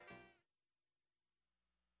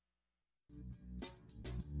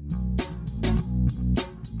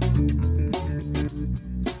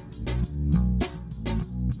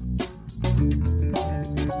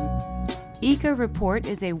Eco Report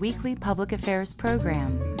is a weekly public affairs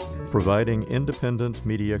program providing independent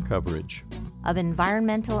media coverage of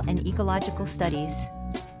environmental and ecological studies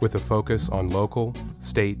with a focus on local,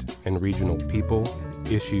 state, and regional people,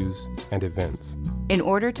 issues, and events in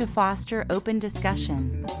order to foster open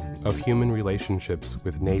discussion of human relationships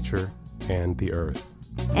with nature and the earth,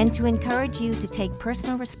 and to encourage you to take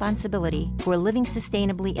personal responsibility for living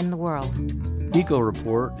sustainably in the world. Eco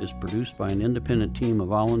Report is produced by an independent team of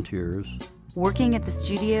volunteers working at the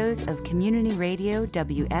studios of Community Radio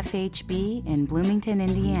WFHB in Bloomington,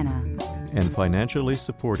 Indiana, and financially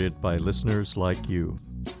supported by listeners like you.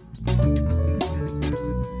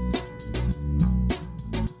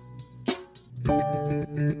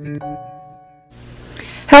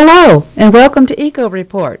 Hello, and welcome to Eco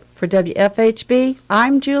Report. For WFHB,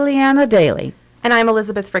 I'm Juliana Daly. And I'm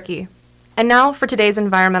Elizabeth Fricke. And now for today's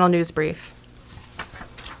environmental news brief.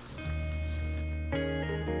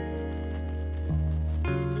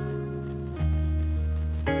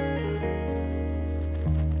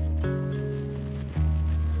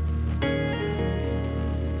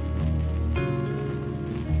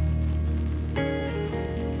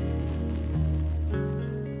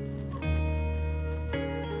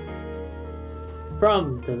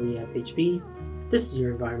 From WFHB, this is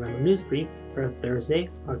your environmental news brief for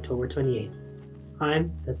Thursday, October 28th.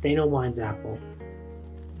 I'm Nathaniel Winesapple.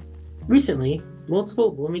 Recently,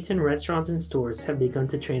 multiple Bloomington restaurants and stores have begun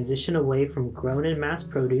to transition away from grown and mass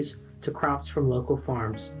produce to crops from local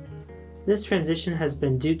farms. This transition has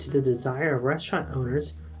been due to the desire of restaurant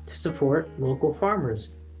owners to support local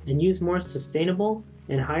farmers and use more sustainable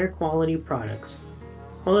and higher quality products.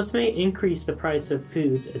 While this may increase the price of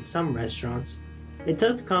foods at some restaurants, it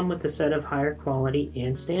does come with a set of higher quality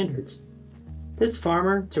and standards. This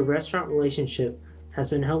farmer-to-restaurant relationship has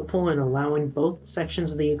been helpful in allowing both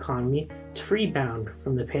sections of the economy to rebound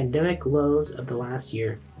from the pandemic lows of the last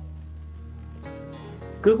year.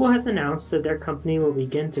 Google has announced that their company will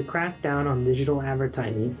begin to crack down on digital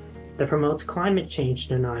advertising that promotes climate change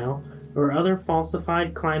denial or other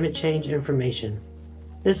falsified climate change information.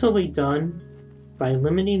 This will be done by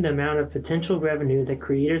limiting the amount of potential revenue that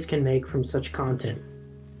creators can make from such content.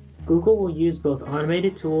 Google will use both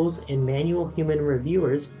automated tools and manual human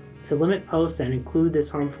reviewers to limit posts that include this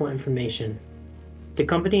harmful information. The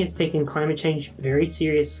company is taking climate change very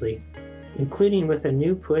seriously, including with a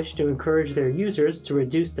new push to encourage their users to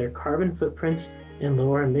reduce their carbon footprints and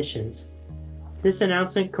lower emissions. This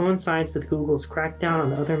announcement coincides with Google's crackdown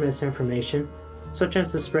on other misinformation, such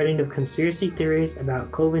as the spreading of conspiracy theories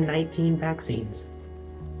about COVID-19 vaccines.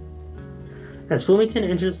 As Bloomington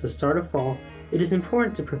enters the start of fall, it is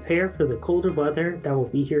important to prepare for the colder weather that will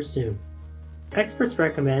be here soon. Experts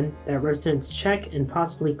recommend that residents check and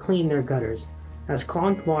possibly clean their gutters, as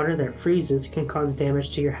clogged water that freezes can cause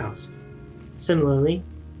damage to your house. Similarly,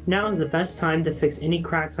 now is the best time to fix any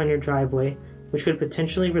cracks on your driveway, which could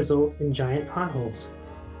potentially result in giant potholes.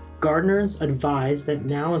 Gardeners advise that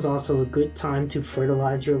now is also a good time to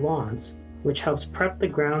fertilize your lawns, which helps prep the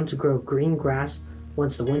ground to grow green grass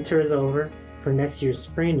once the winter is over for next year's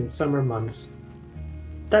spring and summer months.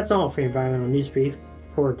 That's all for your environmental news brief.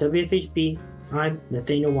 For WFHB, I'm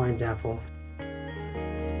Nathaniel Winesapple.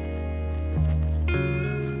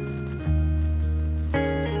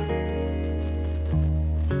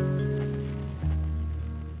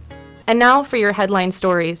 And now for your headline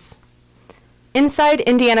stories. Inside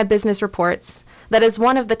Indiana Business reports that as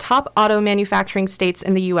one of the top auto manufacturing states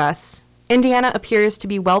in the U.S., Indiana appears to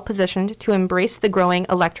be well-positioned to embrace the growing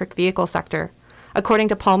electric vehicle sector, according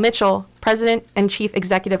to Paul Mitchell, President and Chief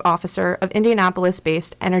Executive Officer of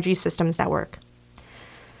Indianapolis-based Energy Systems Network.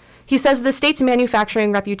 He says the state's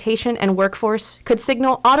manufacturing reputation and workforce could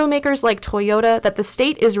signal automakers like Toyota that the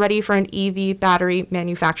state is ready for an EV battery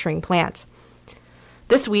manufacturing plant.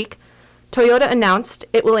 This week, Toyota announced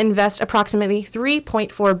it will invest approximately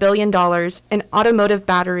 $3.4 billion in automotive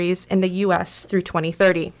batteries in the U.S. through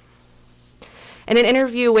 2030. In an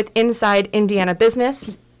interview with Inside Indiana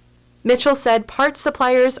Business, Mitchell said parts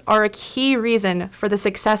suppliers are a key reason for the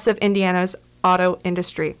success of Indiana's auto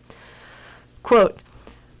industry. Quote,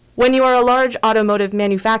 "When you are a large automotive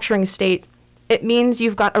manufacturing state, it means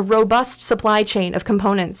you've got a robust supply chain of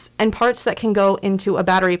components and parts that can go into a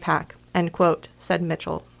battery pack," end quote, said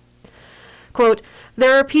Mitchell. Quote,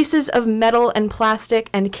 "There are pieces of metal and plastic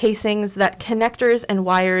and casings, that connectors and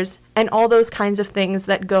wires, and all those kinds of things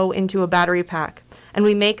that go into a battery pack, and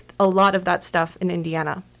we make a lot of that stuff in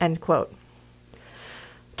Indiana," end quote.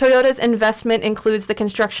 Toyota's investment includes the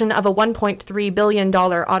construction of a $1.3 billion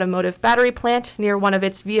automotive battery plant near one of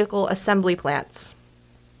its vehicle assembly plants.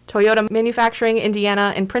 Toyota Manufacturing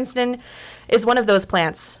Indiana in Princeton is one of those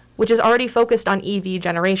plants, which is already focused on EV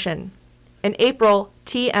generation. In April,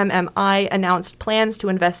 TMMI announced plans to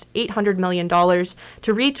invest $800 million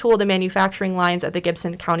to retool the manufacturing lines at the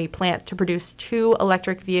Gibson County plant to produce 2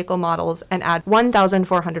 electric vehicle models and add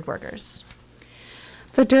 1,400 workers.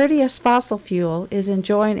 The dirtiest fossil fuel is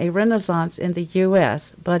enjoying a renaissance in the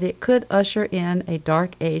U.S., but it could usher in a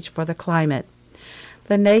dark age for the climate.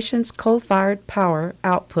 The nation's coal-fired power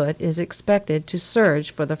output is expected to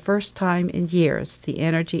surge for the first time in years, the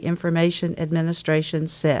Energy Information Administration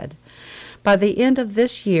said. By the end of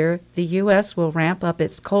this year, the U.S. will ramp up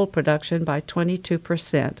its coal production by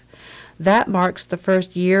 22%. That marks the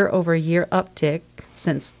first year-over-year uptick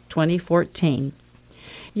since 2014.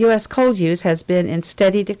 U.S. coal use has been in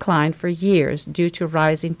steady decline for years due to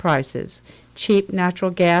rising prices, cheap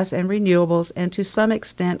natural gas and renewables, and to some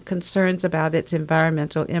extent concerns about its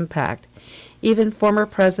environmental impact. Even former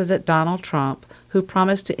President Donald Trump, who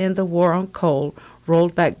promised to end the war on coal,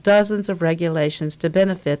 rolled back dozens of regulations to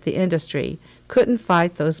benefit the industry, couldn't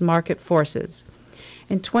fight those market forces.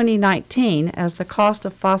 In 2019, as the cost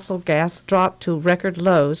of fossil gas dropped to record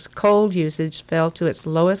lows, coal usage fell to its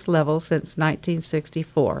lowest level since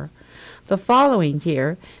 1964. The following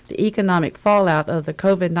year, the economic fallout of the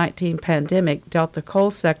COVID-19 pandemic dealt the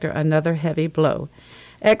coal sector another heavy blow.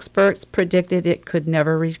 Experts predicted it could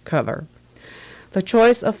never recover. The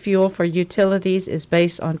choice of fuel for utilities is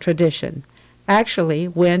based on tradition. Actually,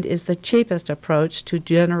 wind is the cheapest approach to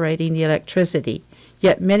generating electricity,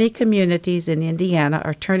 yet many communities in Indiana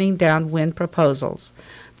are turning down wind proposals.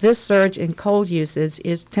 This surge in coal usage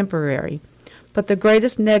is temporary, but the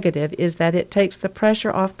greatest negative is that it takes the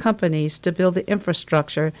pressure off companies to build the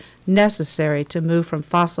infrastructure necessary to move from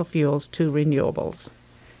fossil fuels to renewables.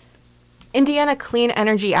 Indiana clean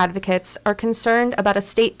energy advocates are concerned about a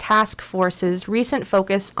state task force's recent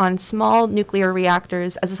focus on small nuclear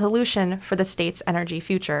reactors as a solution for the state's energy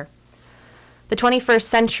future. The 21st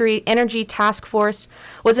Century Energy Task Force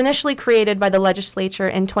was initially created by the legislature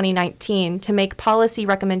in 2019 to make policy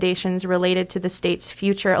recommendations related to the state's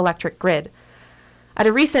future electric grid. At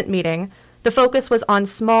a recent meeting, the focus was on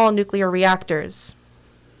small nuclear reactors.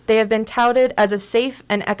 They have been touted as a safe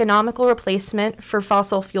and economical replacement for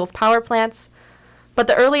fossil fuel power plants, but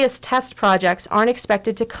the earliest test projects aren't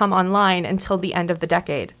expected to come online until the end of the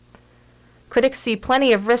decade. Critics see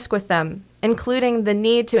plenty of risk with them, including the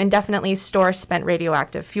need to indefinitely store spent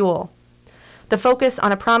radioactive fuel. The focus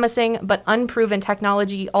on a promising but unproven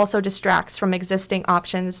technology also distracts from existing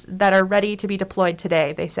options that are ready to be deployed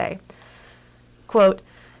today, they say. Quote,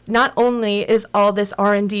 "Not only is all this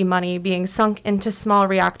R&D money being sunk into small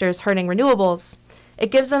reactors hurting renewables,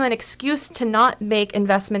 it gives them an excuse to not make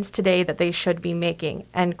investments today that they should be making,"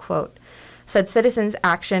 end quote, said Citizens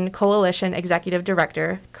Action Coalition Executive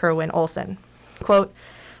Director Kerwin Olson. Quote,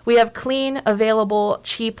 "We have clean, available,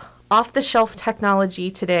 cheap, off-the-shelf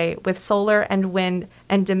technology today with solar and wind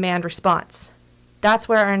and demand response. That's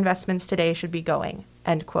where our investments today should be going,"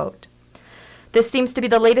 end quote. This seems to be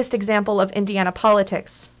the latest example of Indiana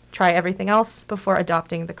politics. Try everything else before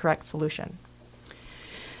adopting the correct solution.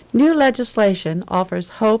 New legislation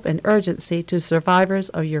offers hope and urgency to survivors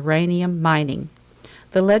of uranium mining.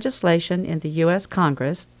 The legislation in the U.S.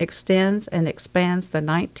 Congress extends and expands the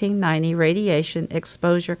 1990 Radiation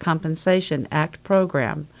Exposure Compensation Act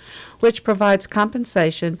program, which provides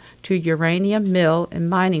compensation to uranium mill and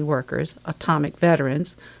mining workers, atomic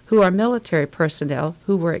veterans, who are military personnel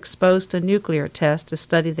who were exposed to nuclear tests to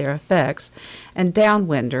study their effects, and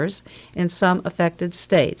downwinders in some affected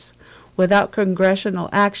states. Without congressional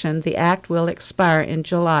action, the act will expire in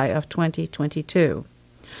July of 2022.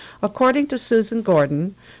 According to Susan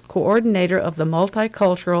Gordon, coordinator of the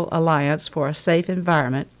Multicultural Alliance for a Safe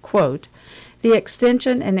Environment, quote, "The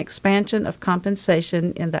extension and expansion of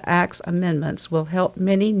compensation in the Act's amendments will help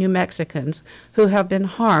many New Mexicans who have been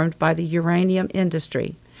harmed by the uranium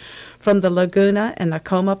industry. From the Laguna and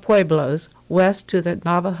Acoma Pueblos west to the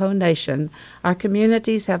Navajo Nation, our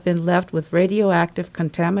communities have been left with radioactive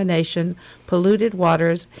contamination, polluted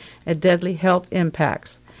waters, and deadly health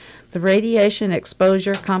impacts. The Radiation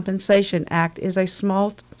Exposure Compensation Act is a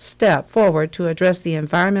small step forward to address the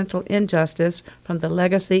environmental injustice from the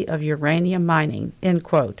legacy of uranium mining," end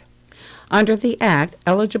quote. Under the Act,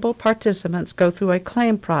 eligible participants go through a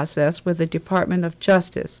claim process with the Department of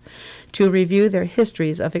Justice to review their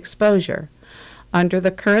histories of exposure. Under the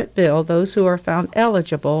current bill, those who are found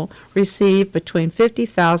eligible receive between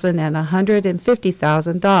 $50,000 and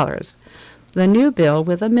 $150,000. The new bill,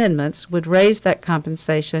 with amendments, would raise that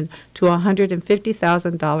compensation to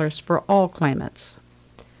 $150,000 for all claimants.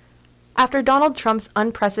 After Donald Trump's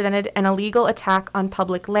unprecedented and illegal attack on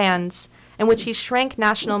public lands in which he shrank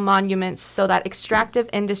national monuments so that extractive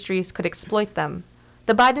industries could exploit them.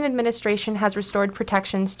 The Biden administration has restored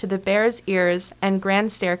protections to the Bears Ears and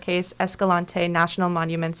Grand Staircase Escalante national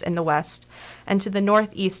monuments in the West, and to the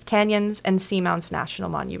Northeast Canyons and Seamounts national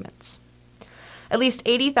monuments. At least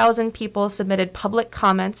 80,000 people submitted public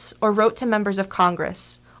comments or wrote to members of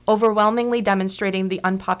Congress, overwhelmingly demonstrating the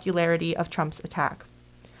unpopularity of Trump's attack.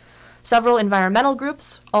 Several environmental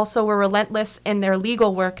groups also were relentless in their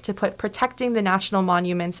legal work to put protecting the national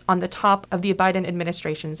monuments on the top of the Biden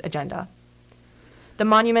administration's agenda. The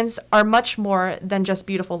monuments are much more than just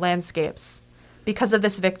beautiful landscapes. Because of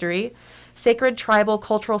this victory, sacred tribal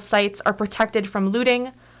cultural sites are protected from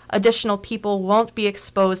looting, additional people won't be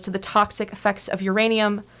exposed to the toxic effects of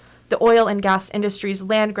uranium, the oil and gas industry's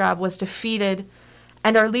land grab was defeated,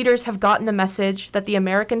 and our leaders have gotten the message that the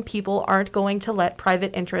American people aren't going to let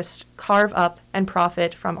private interests carve up and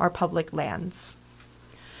profit from our public lands.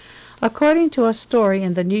 According to a story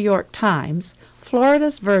in the New York Times,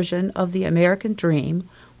 Florida's version of the American dream,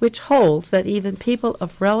 which holds that even people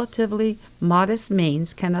of relatively modest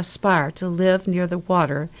means can aspire to live near the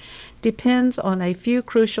water, depends on a few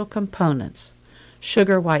crucial components: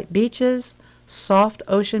 sugar-white beaches, soft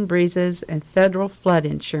ocean breezes, and federal flood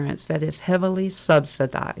insurance that is heavily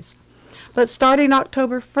subsidized. But starting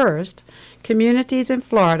October 1st, communities in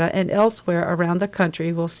Florida and elsewhere around the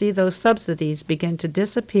country will see those subsidies begin to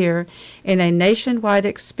disappear in a nationwide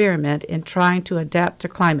experiment in trying to adapt to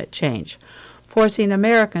climate change, forcing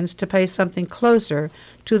Americans to pay something closer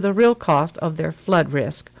to the real cost of their flood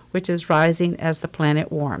risk, which is rising as the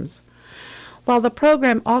planet warms. While the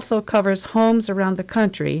program also covers homes around the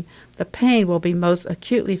country, the pain will be most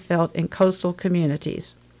acutely felt in coastal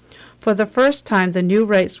communities. For the first time, the new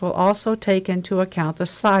rates will also take into account the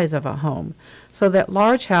size of a home, so that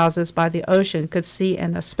large houses by the ocean could see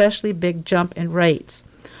an especially big jump in rates.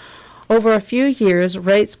 Over a few years,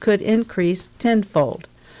 rates could increase tenfold.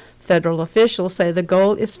 Federal officials say the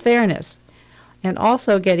goal is fairness, and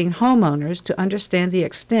also getting homeowners to understand the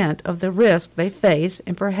extent of the risk they face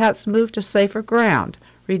and perhaps move to safer ground,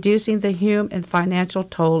 reducing the human and financial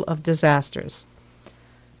toll of disasters.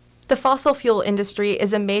 The fossil fuel industry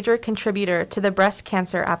is a major contributor to the breast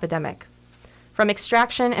cancer epidemic. From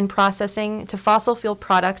extraction and processing to fossil fuel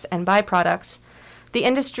products and byproducts, the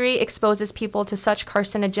industry exposes people to such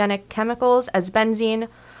carcinogenic chemicals as benzene,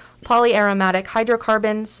 polyaromatic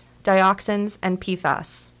hydrocarbons, dioxins, and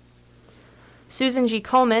PFAS. Susan G.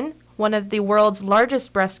 Komen, one of the world's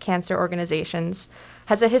largest breast cancer organizations,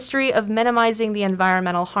 has a history of minimizing the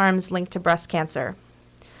environmental harms linked to breast cancer.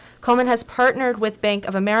 Komen has partnered with Bank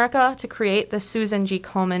of America to create the Susan G.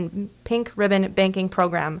 Komen Pink Ribbon Banking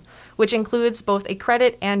Program, which includes both a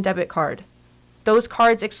credit and debit card. Those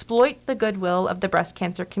cards exploit the goodwill of the breast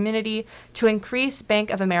cancer community to increase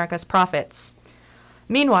Bank of America's profits.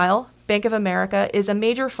 Meanwhile, Bank of America is a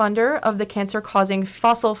major funder of the cancer-causing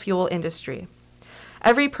fossil fuel industry.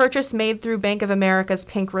 Every purchase made through Bank of America's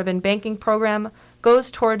Pink Ribbon Banking Program goes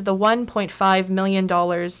toward the $1.5 million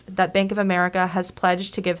that Bank of America has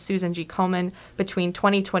pledged to give Susan G. Komen between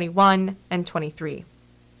 2021 and 23.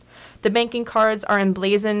 The banking cards are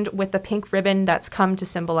emblazoned with the pink ribbon that's come to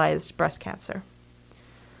symbolize breast cancer.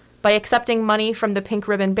 By accepting money from the Pink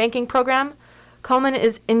Ribbon Banking Program, Komen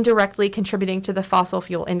is indirectly contributing to the fossil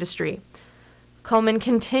fuel industry. Komen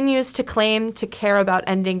continues to claim to care about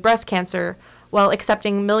ending breast cancer while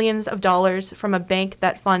accepting millions of dollars from a bank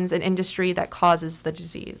that funds an industry that causes the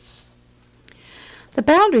disease. The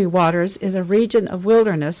Boundary Waters is a region of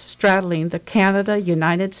wilderness straddling the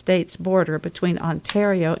Canada-United States border between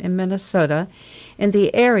Ontario and Minnesota in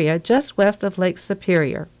the area just west of Lake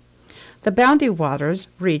Superior. The Boundary Waters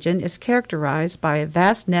region is characterized by a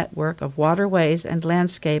vast network of waterways and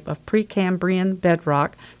landscape of Precambrian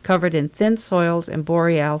bedrock covered in thin soils and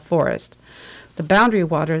boreal forest. The Boundary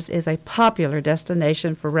Waters is a popular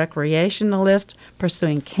destination for recreationalists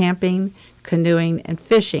pursuing camping, canoeing, and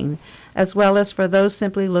fishing, as well as for those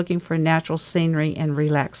simply looking for natural scenery and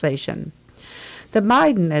relaxation. The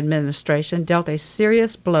Biden administration dealt a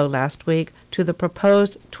serious blow last week to the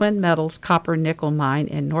proposed Twin Metals copper-nickel mine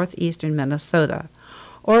in northeastern Minnesota,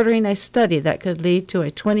 ordering a study that could lead to a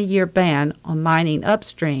 20-year ban on mining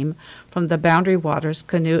upstream from the Boundary Waters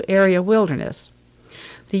Canoe area wilderness.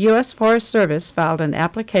 The U.S. Forest Service filed an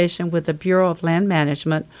application with the Bureau of Land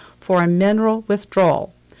Management for a mineral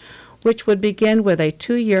withdrawal, which would begin with a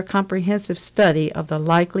 2-year comprehensive study of the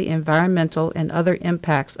likely environmental and other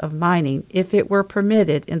impacts of mining if it were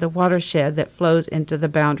permitted in the watershed that flows into the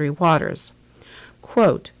Boundary Waters.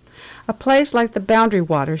 Quote, "A place like the Boundary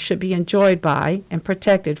Waters should be enjoyed by and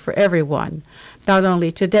protected for everyone, not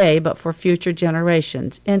only today but for future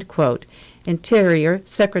generations," end quote, Interior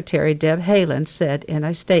Secretary Deb Haaland said in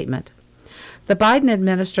a statement. The Biden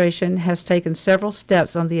administration has taken several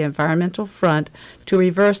steps on the environmental front to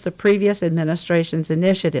reverse the previous administration's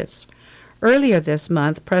initiatives. Earlier this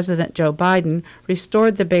month, President Joe Biden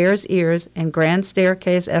restored the Bears Ears and Grand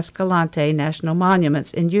Staircase Escalante national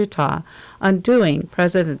monuments in Utah, undoing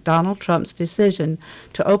President Donald Trump's decision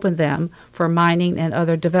to open them for mining and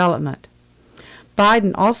other development.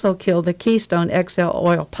 Biden also killed the Keystone XL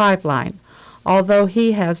oil pipeline, although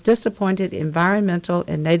he has disappointed environmental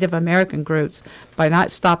and Native American groups by not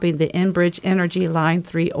stopping the Enbridge Energy Line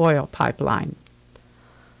 3 oil pipeline.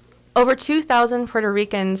 Over 2,000 Puerto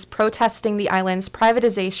Ricans protesting the island's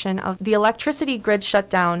privatization of the electricity grid shut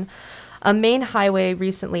down a main highway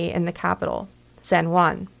recently in the capital, San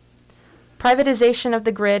Juan. Privatization of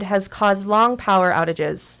the grid has caused long power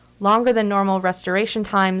outages, longer than normal restoration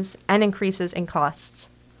times, and increases in costs.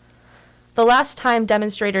 The last time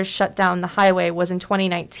demonstrators shut down the highway was in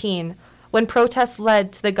 2019, when protests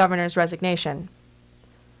led to the governor's resignation.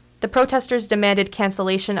 The protesters demanded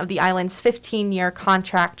cancellation of the island's 15-year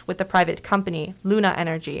contract with the private company, Luna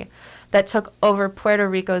Energy, that took over Puerto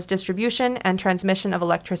Rico's distribution and transmission of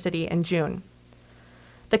electricity in June.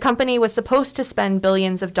 The company was supposed to spend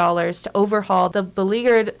billions of dollars to overhaul the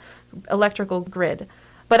beleaguered electrical grid,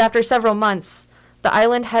 but after several months, the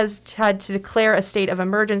island has had to declare a state of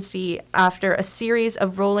emergency after a series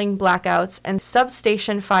of rolling blackouts and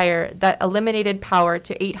substation fire that eliminated power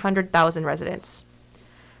to 800,000 residents.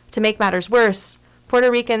 To make matters worse,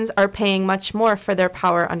 Puerto Ricans are paying much more for their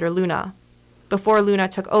power under Luna. Before Luna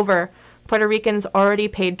took over, Puerto Ricans already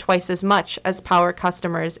paid twice as much as power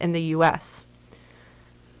customers in the U.S.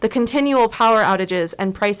 The continual power outages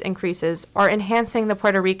and price increases are enhancing the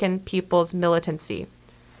Puerto Rican people's militancy.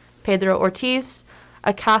 Pedro Ortiz,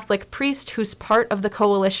 a Catholic priest who's part of the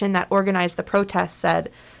coalition that organized the protests,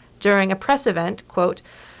 said during a press event, quote,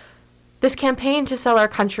 "This campaign to sell our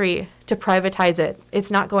country, to privatize it,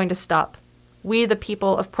 it's not going to stop. We, the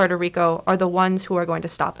people of Puerto Rico, are the ones who are going to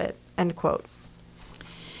stop it," end quote.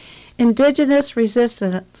 Indigenous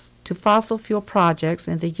resistance to fossil fuel projects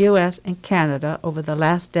in the U.S. and Canada over the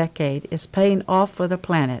last decade is paying off for the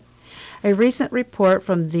planet. A recent report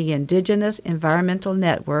from the Indigenous Environmental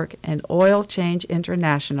Network and Oil Change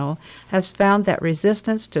International has found that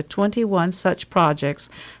resistance to 21 such projects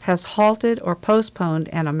has halted or postponed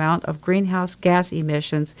an amount of greenhouse gas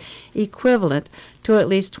emissions equivalent to at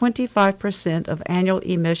least 25% of annual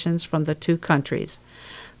emissions from the two countries.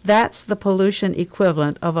 That's the pollution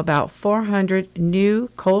equivalent of about 400 new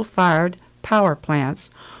coal-fired power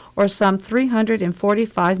plants, or some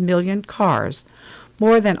 345 million cars,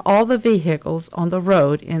 more than all the vehicles on the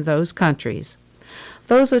road in those countries.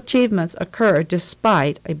 Those achievements occurred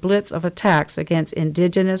despite a blitz of attacks against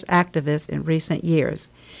indigenous activists in recent years.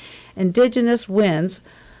 Indigenous wins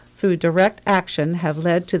through direct action have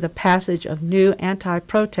led to the passage of new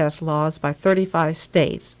anti-protest laws by 35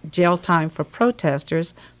 states, jail time for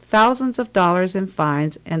protesters, thousands of dollars in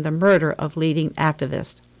fines, and the murder of leading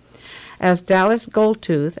activists. As Dallas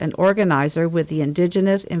Goldtooth, an organizer with the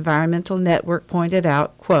Indigenous Environmental Network, pointed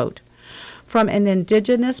out, quote, "From an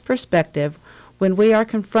indigenous perspective, when we are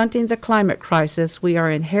confronting the climate crisis, we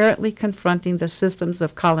are inherently confronting the systems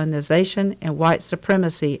of colonization and white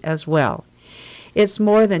supremacy as well. It's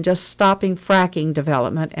more than just stopping fracking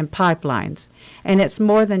development and pipelines, and it's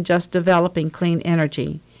more than just developing clean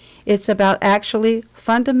energy. It's about actually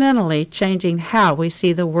fundamentally changing how we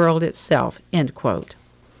see the world itself," end quote.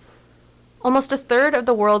 Almost a third of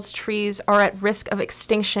the world's trees are at risk of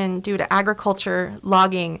extinction due to agriculture,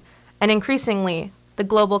 logging, and increasingly, the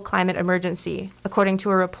global climate emergency, according to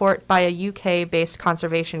a report by a UK-based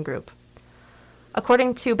conservation group.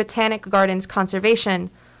 According to Botanic Gardens Conservation,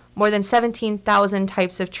 more than 17,000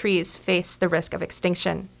 types of trees face the risk of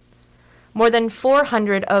extinction. More than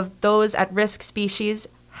 400 of those at-risk species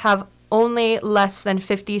have only less than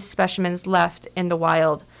 50 specimens left in the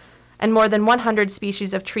wild, and more than 100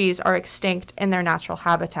 species of trees are extinct in their natural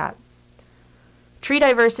habitat. Tree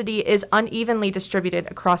diversity is unevenly distributed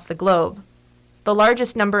across the globe. The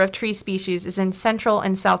largest number of tree species is in Central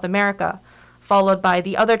and South America, followed by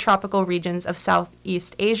the other tropical regions of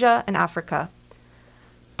Southeast Asia and Africa.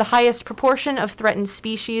 The highest proportion of threatened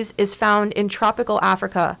species is found in tropical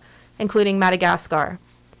Africa, including Madagascar.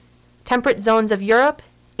 Temperate zones of Europe,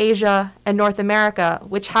 Asia, and North America,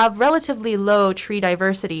 which have relatively low tree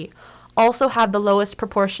diversity, also have the lowest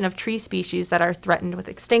proportion of tree species that are threatened with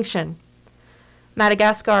extinction.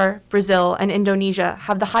 Madagascar, Brazil, and Indonesia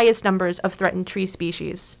have the highest numbers of threatened tree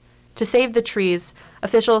species. To save the trees,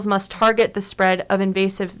 officials must target the spread of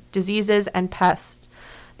invasive diseases and pests,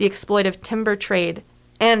 the exploitive timber trade,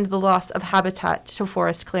 and the loss of habitat to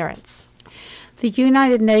forest clearance. The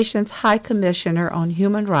United Nations High Commissioner on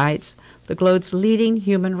Human Rights, the globe's leading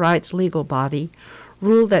human rights legal body,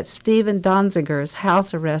 ruled that Stephen Donziger's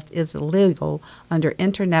house arrest is illegal under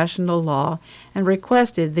international law and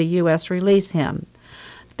requested the U.S. release him.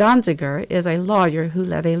 Donziger is a lawyer who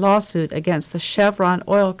led a lawsuit against the Chevron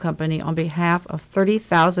oil company on behalf of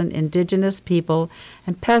 30,000 indigenous people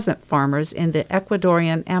and peasant farmers in the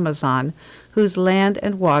Ecuadorian Amazon, whose land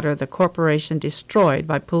and water the corporation destroyed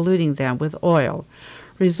by polluting them with oil,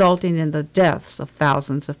 resulting in the deaths of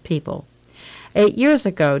thousands of people. 8 years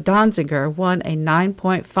ago, Donziger won a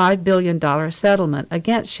 $9.5 billion settlement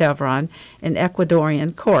against Chevron in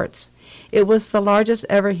Ecuadorian courts. It was the largest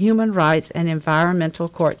ever human rights and environmental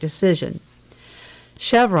court decision.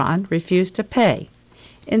 Chevron refused to pay.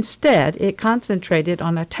 Instead, it concentrated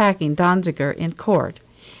on attacking Donziger in court.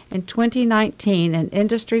 In 2019, an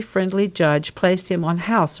industry-friendly judge placed him on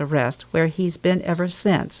house arrest, where he's been ever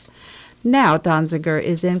since. Now Donziger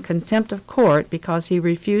is in contempt of court because he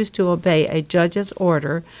refused to obey a judge's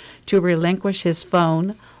order to relinquish his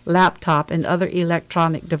phone, laptop, and other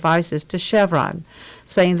electronic devices to Chevron,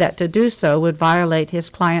 saying that to do so would violate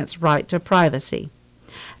his client's right to privacy.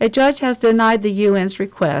 A judge has denied the UN's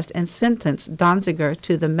request and sentenced Donziger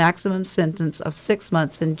to the maximum sentence of 6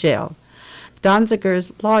 months in jail.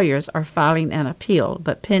 Donziger's lawyers are filing an appeal,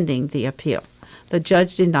 but pending the appeal. The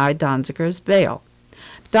judge denied Donziger's bail.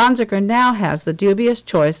 Donziger now has the dubious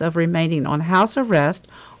choice of remaining on house arrest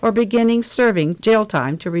or beginning serving jail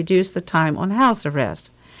time to reduce the time on house arrest.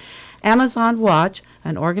 Amazon Watch,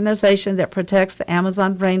 an organization that protects the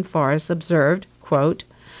Amazon rainforest, observed, quote,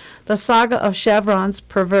 "The saga of Chevron's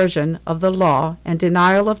perversion of the law and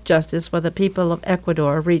denial of justice for the people of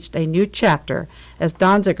Ecuador reached a new chapter as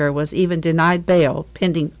Donziger was even denied bail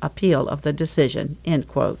pending appeal of the decision," end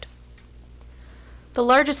quote. The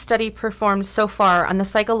largest study performed so far on the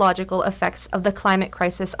psychological effects of the climate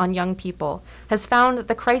crisis on young people has found that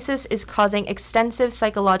the crisis is causing extensive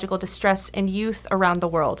psychological distress in youth around the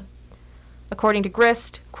world. According to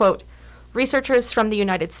Grist, quote, researchers from the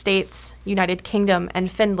United States, United Kingdom, and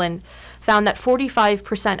Finland found that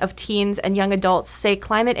 45% of teens and young adults say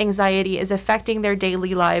climate anxiety is affecting their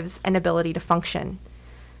daily lives and ability to function.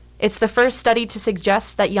 It's the first study to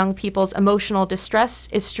suggest that young people's emotional distress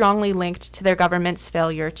is strongly linked to their government's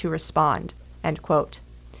failure to respond, end quote.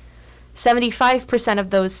 75%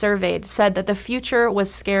 of those surveyed said that the future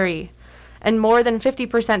was scary, and more than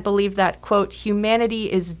 50% believed that, quote,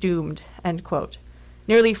 humanity is doomed, end quote.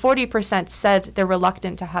 Nearly 40% said they're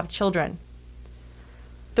reluctant to have children.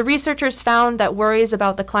 The researchers found that worries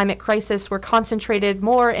about the climate crisis were concentrated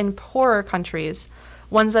more in poorer countries,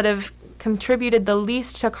 ones that have contributed the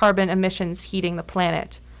least to carbon emissions heating the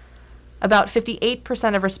planet. About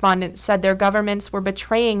 58% of respondents said their governments were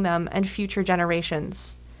betraying them and future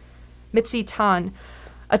generations. Mitzi Tan,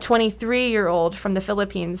 a 23-year-old from the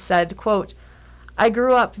Philippines, said, quote, I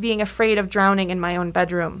grew up being afraid of drowning in my own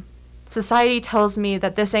bedroom. Society tells me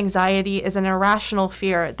that this anxiety is an irrational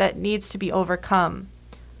fear that needs to be overcome,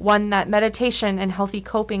 one that meditation and healthy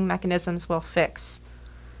coping mechanisms will fix.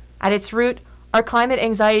 At its root, our climate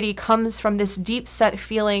anxiety comes from this deep-set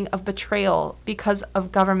feeling of betrayal because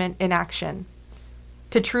of government inaction.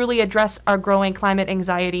 To truly address our growing climate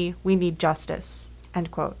anxiety, we need justice, end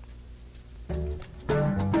quote.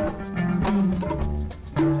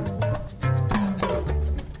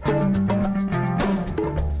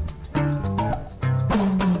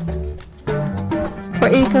 For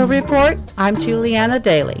Eco Report, I'm Juliana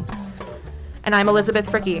Daly. And I'm Elizabeth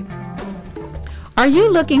Fricke. Are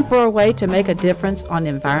you looking for a way to make a difference on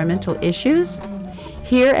environmental issues?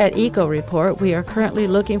 Here at Eco Report, we are currently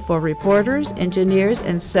looking for reporters, engineers,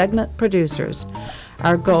 and segment producers.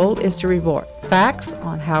 Our goal is to report facts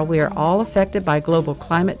on how we are all affected by global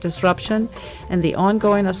climate disruption and the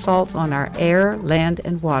ongoing assaults on our air, land,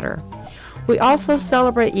 and water. We also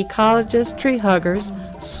celebrate ecologists, tree huggers,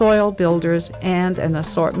 soil builders, and an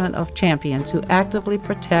assortment of champions who actively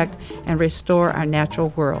protect and restore our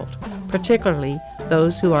natural world, particularly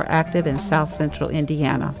those who are active in South Central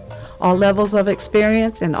Indiana. All levels of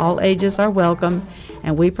experience and all ages are welcome,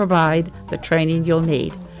 and we provide the training you'll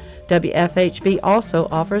need. WFHB also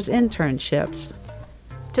offers internships.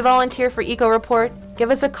 To volunteer for Eco Report, give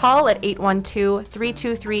us a call at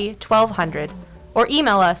 812-323-1200 or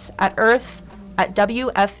email us at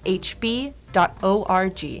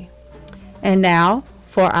earth@wfhb.org. And now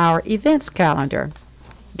for our events calendar.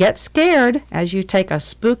 Get scared as you take a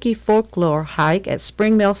spooky folklore hike at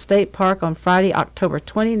Spring Mill State Park on Friday, October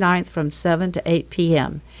 29th from 7 to 8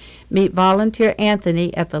 p.m. Meet volunteer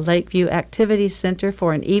Anthony at the Lakeview Activity Center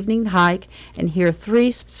for an evening hike and hear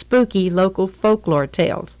 3 spooky local folklore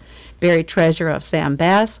tales: Buried Treasure of Sam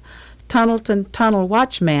Bass, Tunnelton Tunnel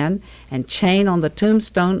Watchman, and Chain on the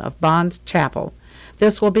Tombstone of Bond Chapel.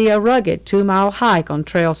 This will be a rugged 2-mile hike on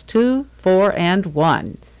trails 2, 4, and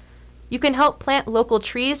 1. You can help plant local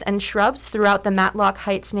trees and shrubs throughout the Matlock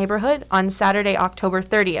Heights neighborhood on Saturday, October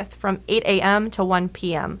 30th from 8 a.m. to 1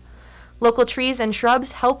 p.m. Local trees and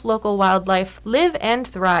shrubs help local wildlife live and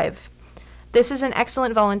thrive. This is an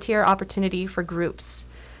excellent volunteer opportunity for groups.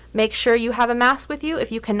 Make sure you have a mask with you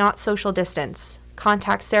if you cannot social distance.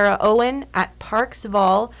 Contact Sarah Owen at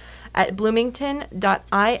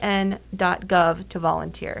parksvol@bloomington.in.gov to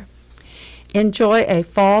volunteer. Enjoy a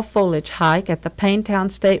fall foliage hike at the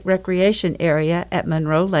Paintown State Recreation Area at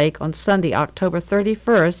Monroe Lake on Sunday, October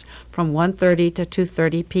 31st from 1:30 to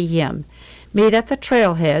 2:30 p.m. Meet at the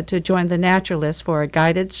trailhead to join the naturalists for a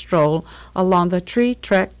guided stroll along the Tree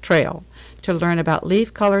Trek Trail to learn about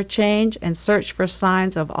leaf color change and search for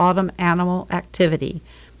signs of autumn animal activity.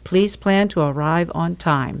 Please plan to arrive on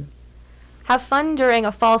time. Have fun during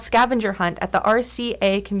a fall scavenger hunt at the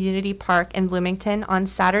RCA Community Park in Bloomington on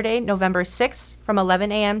Saturday, November 6th from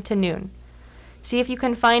 11 a.m. to noon. See if you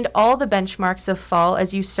can find all the benchmarks of fall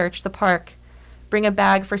as you search the park. Bring a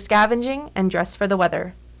bag for scavenging and dress for the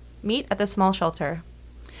weather. Meet at the small shelter.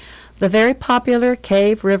 The very popular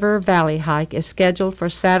Cave River Valley hike is scheduled for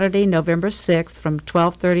Saturday, November 6th from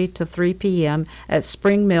 12:30 to 3 p.m. at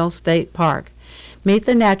Spring Mill State Park. Meet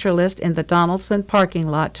the naturalist in the Donaldson parking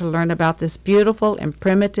lot to learn about this beautiful and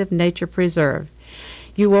primitive nature preserve.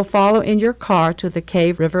 You will follow in your car to the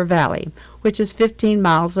Cave River Valley, which is 15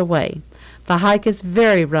 miles away. The hike is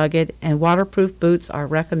very rugged and waterproof boots are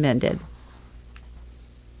recommended.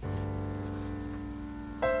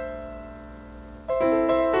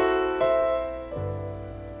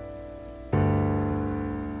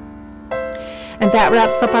 And that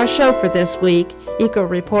wraps up our show for this week. Eco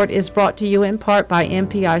Report is brought to you in part by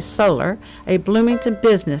MPI Solar, a Bloomington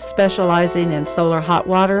business specializing in solar hot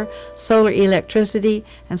water, solar electricity,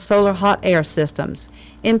 and solar hot air systems.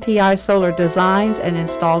 MPI Solar designs and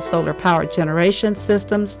installs solar power generation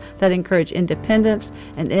systems that encourage independence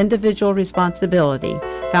and individual responsibility.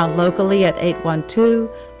 Found locally at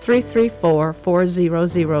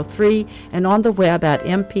 812-334-4003 and on the web at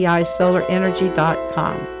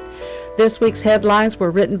mpisolarenergy.com. This week's headlines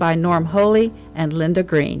were written by Norm Holy and Linda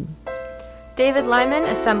Greene. David Lyman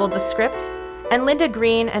assembled the script, and Linda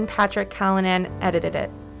Greene and Patrick Callanan edited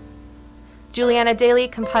it. Juliana Daly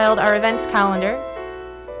compiled our events calendar,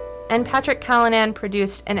 and Patrick Callanan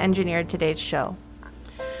produced and engineered today's show.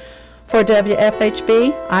 For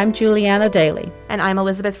WFHB, I'm Juliana Daly. And I'm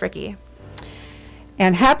Elizabeth Fricke.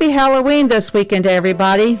 And happy Halloween this weekend,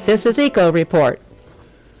 everybody. This is Eco Report.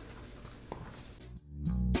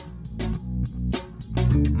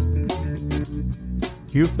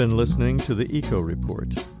 You've been listening to the Eco Report,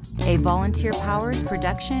 a volunteer-powered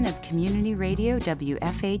production of Community Radio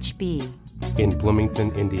WFHB in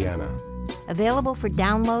Bloomington, Indiana. Available for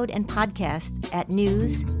download and podcast at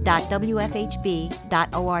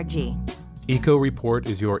news.wfhb.org. Eco Report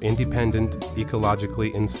is your independent,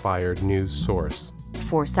 ecologically inspired news source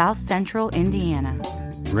for South Central Indiana,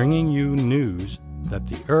 bringing you news that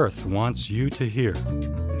the Earth wants you to hear.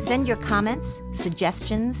 Send your comments,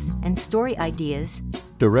 suggestions, and story ideas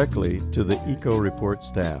directly to the Eco Report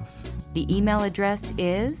staff. The email address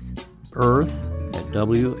is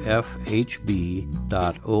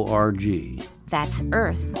earth@wfhb.org. That's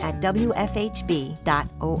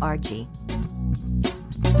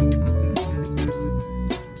earth@wfhb.org.